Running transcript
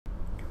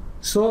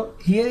So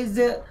here is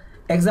the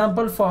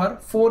example for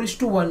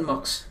 4:1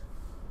 mux.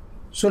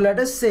 So let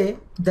us say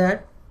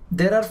that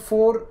there are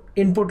 4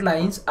 input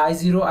lines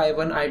I0,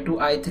 I1, I2,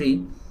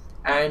 I3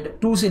 and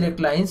 2 select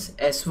lines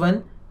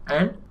S1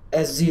 and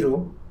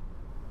S0.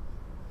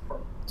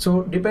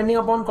 So depending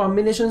upon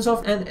combinations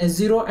of an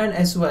S0 and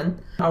S1,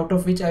 out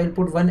of which I will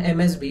put one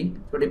MSB,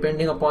 so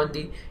depending upon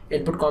the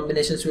input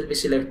combinations will be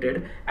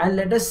selected, and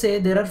let us say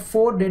there are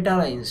 4 data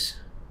lines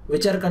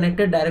which are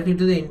connected directly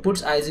to the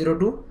inputs I0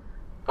 to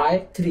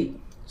I3.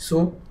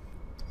 So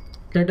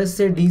let us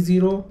say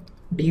D0,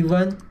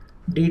 D1,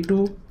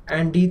 D2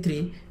 and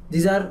D3.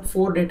 These are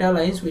 4 data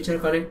lines which are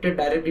connected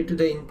directly to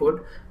the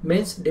input.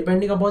 Means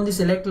depending upon the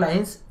select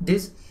lines,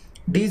 this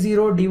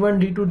D0, D1,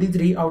 D2,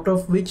 D3, out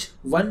of which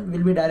one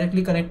will be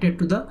directly connected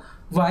to the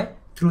Y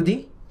through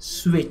the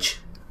switch.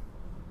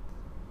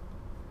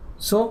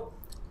 So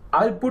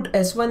I'll put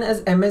S1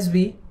 as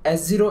MSB,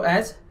 S0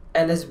 as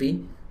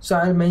LSB. So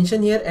I'll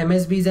mention here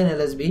MSBs and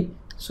LSB.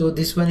 So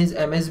this one is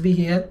MSB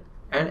here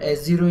and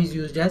S0 is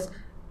used as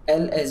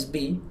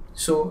LSB.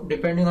 So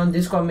depending on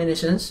these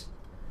combinations,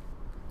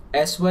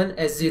 S1,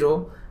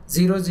 S0,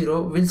 0,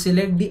 0 will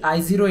select the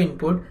I0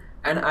 input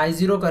and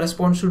I0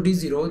 corresponds to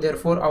D0,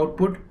 therefore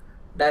output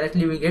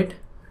directly we get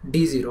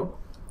D0.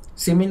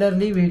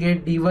 Similarly we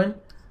get D1,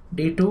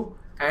 D2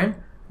 and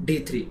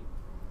D3.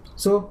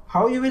 So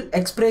how you will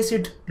express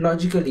it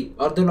logically,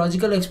 or the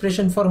logical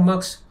expression for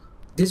mux,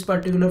 this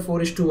particular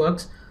 4:2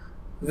 mux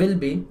will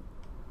be,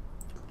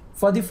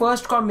 for the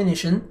first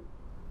combination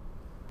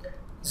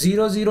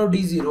 0, 0,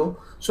 D0,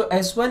 so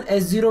S1,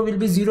 S0 will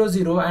be 0,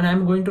 0 and I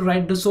am going to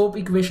write the SOAP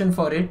equation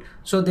for it.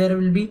 So there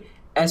will be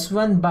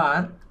S1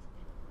 bar,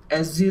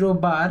 S0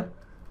 bar,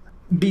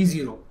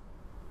 D0.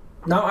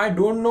 Now I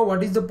don't know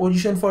what is the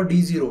position for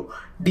D0.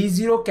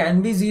 D0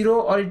 can be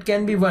 0 or it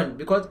can be 1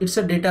 because it's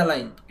a data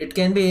line. It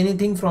can be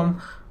anything from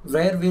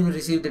where we will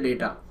receive the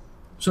data.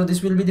 So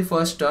this will be the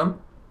first term,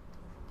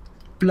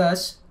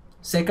 plus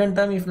second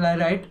term if I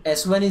write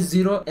S1 is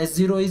 0,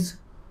 S0 is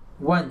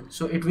 1.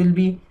 So it will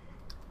be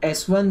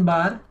S1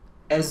 bar,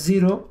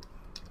 S0,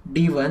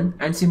 D1,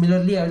 and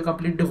similarly I will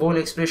complete the whole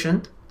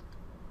expression.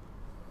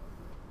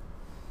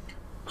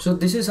 So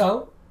this is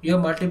how your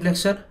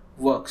multiplexer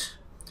works.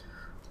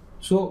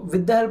 So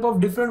with the help of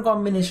different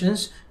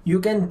combinations you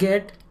can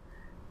get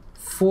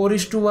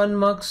 4:1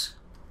 mux,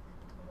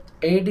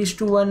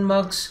 8:1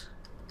 mux,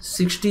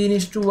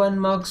 16:1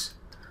 mux,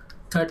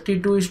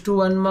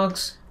 32:1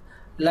 mux.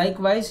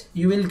 Likewise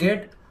you will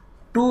get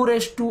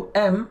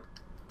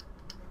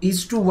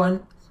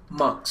 2:m:1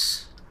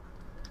 mux.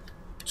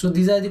 So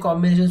these are the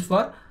combinations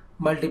for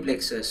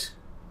multiplexers.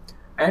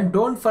 And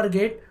don't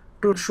forget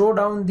to show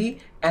down the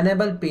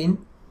enable pin.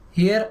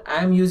 Here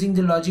I am using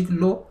the logic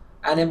low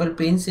enable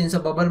pin since a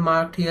bubble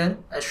marked here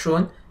as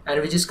shown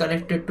and which is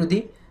connected to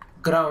the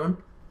ground.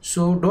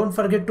 So don't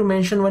forget to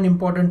mention one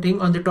important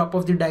thing on the top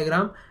of the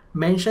diagram.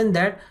 Mention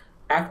that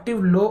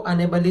active low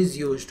enable is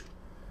used.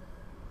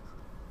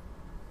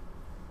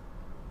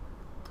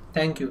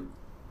 Thank you.